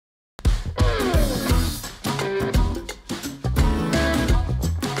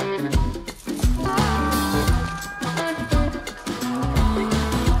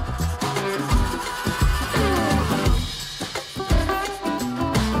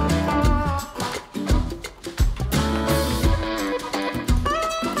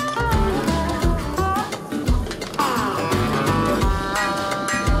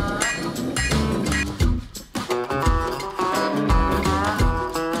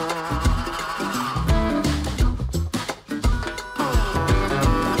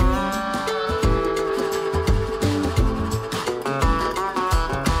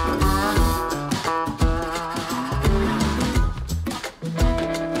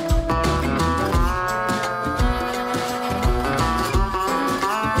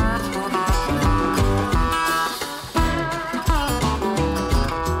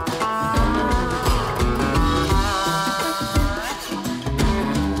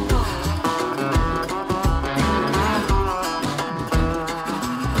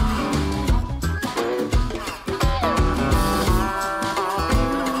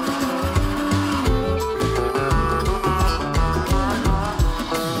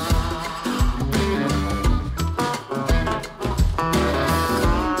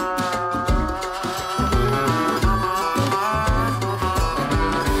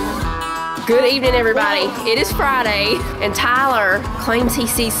Good evening, everybody. It is Friday, and Tyler claims he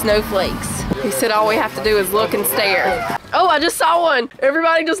sees snowflakes. He said all we have to do is look and stare. Oh, I just saw one.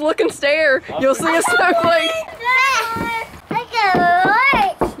 Everybody just look and stare. You'll see a snowflake.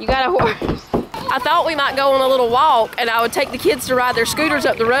 You got a horse? I thought we might go on a little walk, and I would take the kids to ride their scooters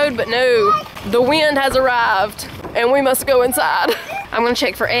up the road, but no. The wind has arrived, and we must go inside. I'm gonna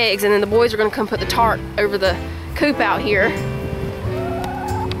check for eggs, and then the boys are gonna come put the tarp over the coop out here.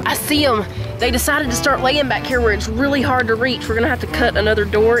 I see them. They decided to start laying back here where it's really hard to reach. We're gonna have to cut another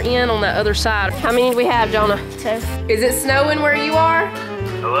door in on that other side. How many do we have, Jonah? 2. Is it snowing where you are?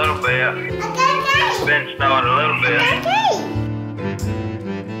 A little bit. It's been snowing a little bit.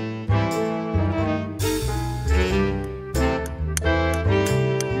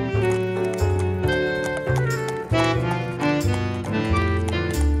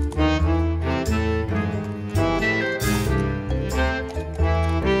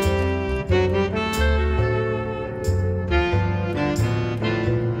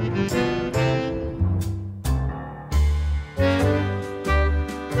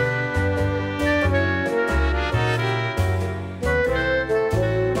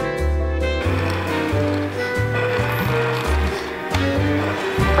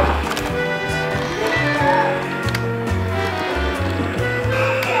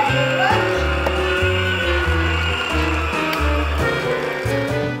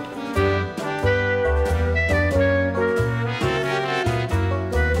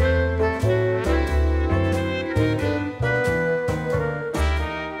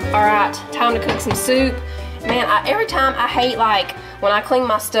 Alright, time to cook some soup. Man, every time I hate, like, when I clean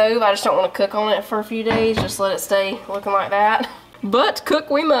my stove, I just don't want to cook on it for a few days. Just let it stay looking like that. But cook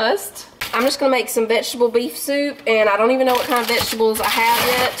we must. I'm just going to make some vegetable beef soup, and I don't even know what kind of vegetables I have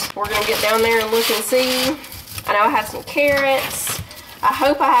yet. We're going to get down there and look and see. I know I have some carrots. I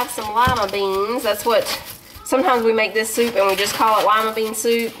hope I have some lima beans. That's what... Sometimes we make this soup and we just call it lima bean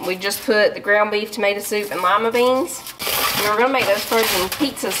soup. We just put the ground beef, tomato soup, and lima beans. And we're gonna make those frozen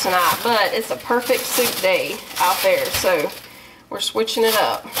pizzas tonight, but it's a perfect soup day out there, so we're switching it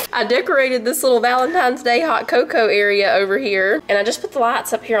up. I decorated this little Valentine's Day hot cocoa area over here, and I just put the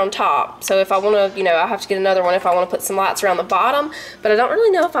lights up here on top. So if I wanna, you know, I'll have to get another one if I wanna put some lights around the bottom, but I don't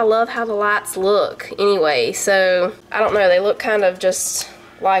really know if I love how the lights look anyway, so I don't know, they look kind of just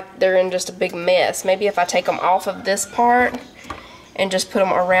like they're in just a big mess. Maybe if I take them off of this part and just put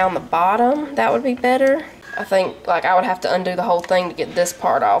them around the bottom, that would be better. I think like I would have to undo the whole thing to get this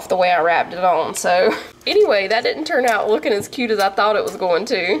part off the way I wrapped it on. So anyway, that didn't turn out looking as cute as I thought it was going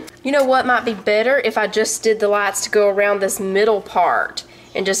to. You know what might be better? If I just did the lights to go around this middle part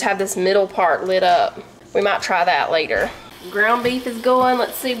and just have this middle part lit up. We might try that later. Ground beef is going.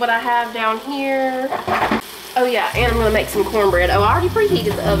 Let's see what I have down here. Oh yeah, and I'm gonna make some cornbread. Oh, I already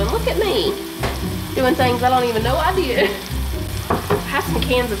preheated the oven. Look at me. Doing things I don't even know I did. I have some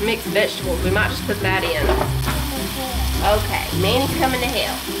cans of mixed vegetables. We might just put that in. Okay, Manny's coming to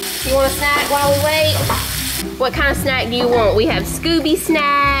help. You want a snack while we wait? What kind of snack do you want? We have Scooby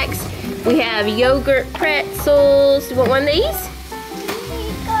snacks. We have yogurt pretzels. You want one of these?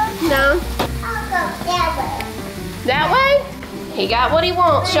 No? I'll go that way. That way? He got what he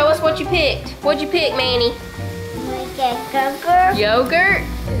wants. Show us what you picked. What'd you pick, Manny? Yogurt. Yogurt?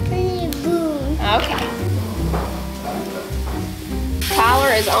 Okay.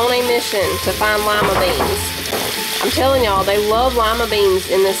 Tyler is on a mission to find lima beans. I'm telling y'all, they love lima beans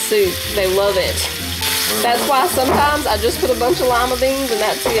in this soup. They love it. That's why sometimes I just put a bunch of lima beans and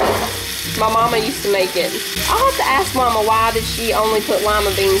that's it. My mama used to make it. I'll have to ask Mama why did she only put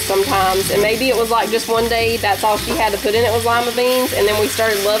lima beans sometimes. And maybe it was like just one day that's all she had to put in it was lima beans and then we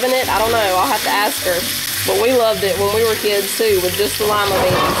started loving it. I don't know. I'll have to ask her. But we loved it when we were kids too with just the lima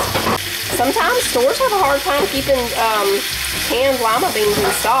beans. Sometimes stores have a hard time keeping canned lima beans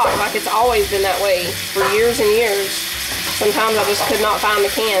in stock. Like it's always been that way for years and years. Sometimes I just could not find the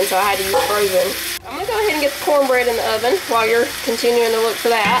can, so I had to use frozen. I'm gonna go ahead and get the cornbread in the oven while you're continuing to look for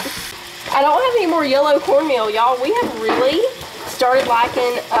that. I don't have any more yellow cornmeal, y'all. We have really started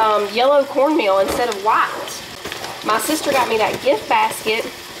liking yellow cornmeal instead of white. My sister got me that gift basket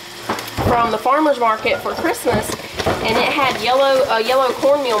from the farmer's market for Christmas, and it had yellow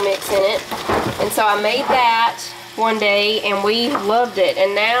cornmeal mix in it. And so I made that one day, and we loved it.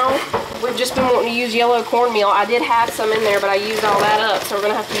 And now we've just been wanting to use yellow cornmeal. I did have some in there, but I used all that up, so we're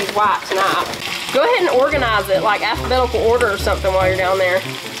gonna have to use white tonight. Go ahead and organize it like alphabetical order or something while you're down there.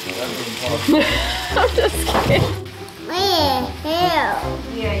 I'm just kidding. Help.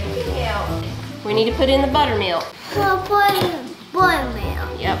 Yeah, you can help. We need to put in the buttermilk. I'll put in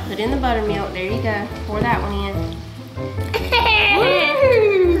buttermilk. Yep, put in the buttermilk. There you go. Pour that one in.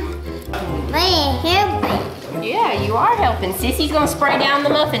 We're helping. Yeah, you are helping. Sissy's gonna spray down the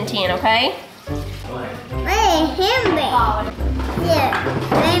muffin tin, okay? We're helping. Yeah,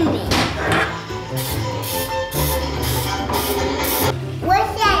 baby.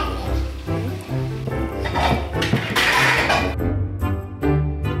 What's that?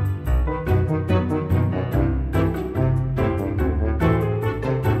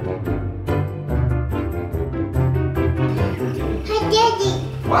 Hey, Daddy.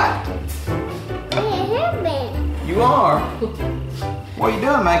 What? We're helping. You are? What are you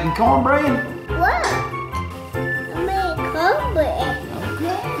doing, making cornbread? What? I made cornbread.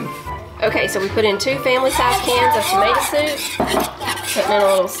 Okay, so we put in 2 family-sized cans of tomato soup. Putting in a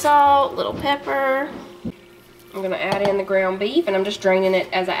little salt, little pepper. I'm gonna add in the ground beef, and I'm just draining it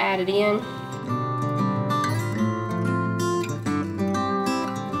as I add it in.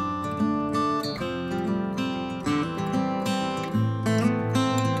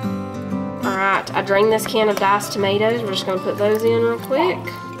 Alright, I drained this can of diced tomatoes. We're just gonna put those in real quick.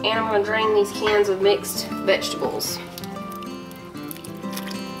 And I'm gonna drain these cans of mixed vegetables.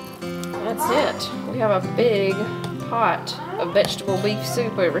 That's it. We have a big pot of vegetable beef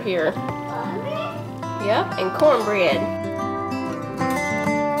soup over here. Yep, and cornbread.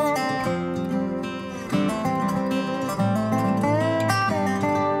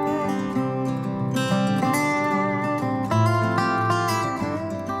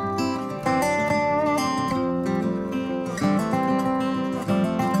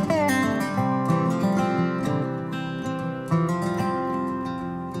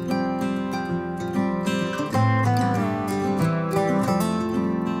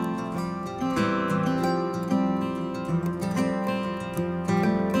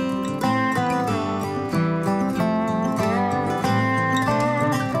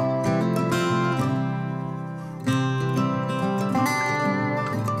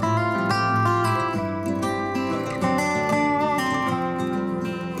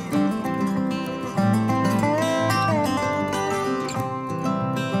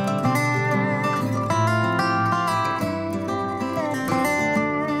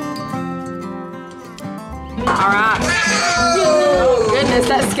 Alright. Oh, goodness,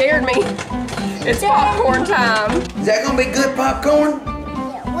 that scared me. It's popcorn time. Is that gonna be good popcorn?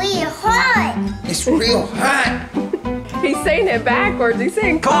 We're hot. It's real hot. He's saying it backwards. He's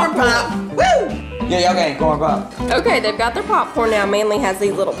saying Corn popcorn. pop. Woo! Yeah, y'all got corn pop. Okay, they've got their popcorn now. Manly has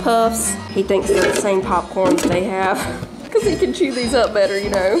these little puffs. He thinks they're the same popcorns they have. Because he can chew these up better, you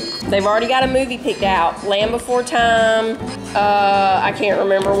know. They've already got a movie picked out. Land Before Time. I can't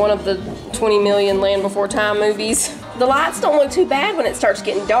remember. One of the 20 million Land Before Time movies. The lights don't look too bad when it starts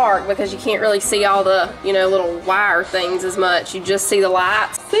getting dark because you can't really see all the, you know, little wire things as much. You just see the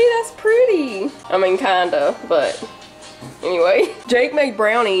lights. See, that's pretty. I mean, kinda, but anyway. Jake made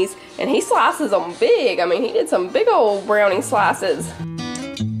brownies and he slices them big. I mean, he did some big old brownie slices.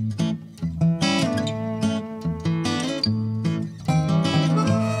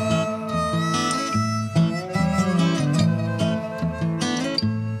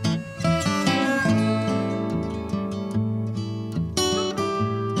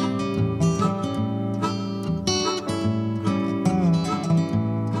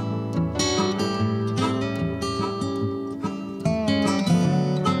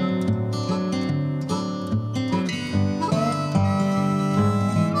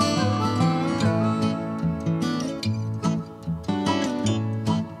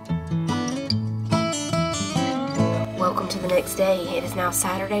 Welcome to the next day. It is now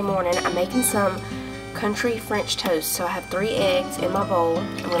Saturday morning. I'm making some country French toast. So I have 3 eggs in my bowl.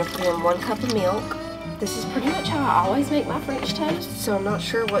 I'm going to put in 1 cup of milk. This is pretty much how I always make my French toast. So I'm not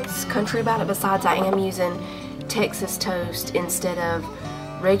sure what's country about it besides I am using Texas toast instead of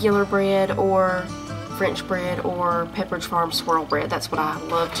regular bread or French bread or Pepperidge Farm swirl bread. That's what I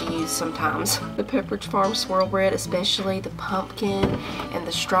love to use sometimes. The Pepperidge Farm swirl bread, especially the pumpkin and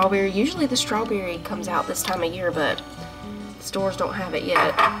the strawberry. Usually the strawberry comes out this time of year, but stores don't have it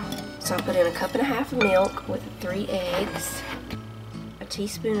yet. So I put in 1.5 cups of milk with 3 eggs, a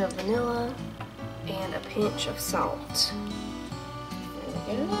teaspoon of vanilla, and a pinch of salt.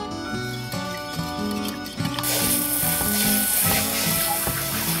 There we go.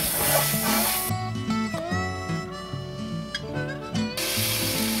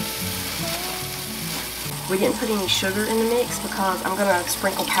 We didn't put any sugar in the mix because I'm gonna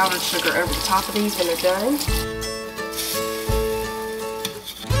sprinkle powdered sugar over the top of these when they're done.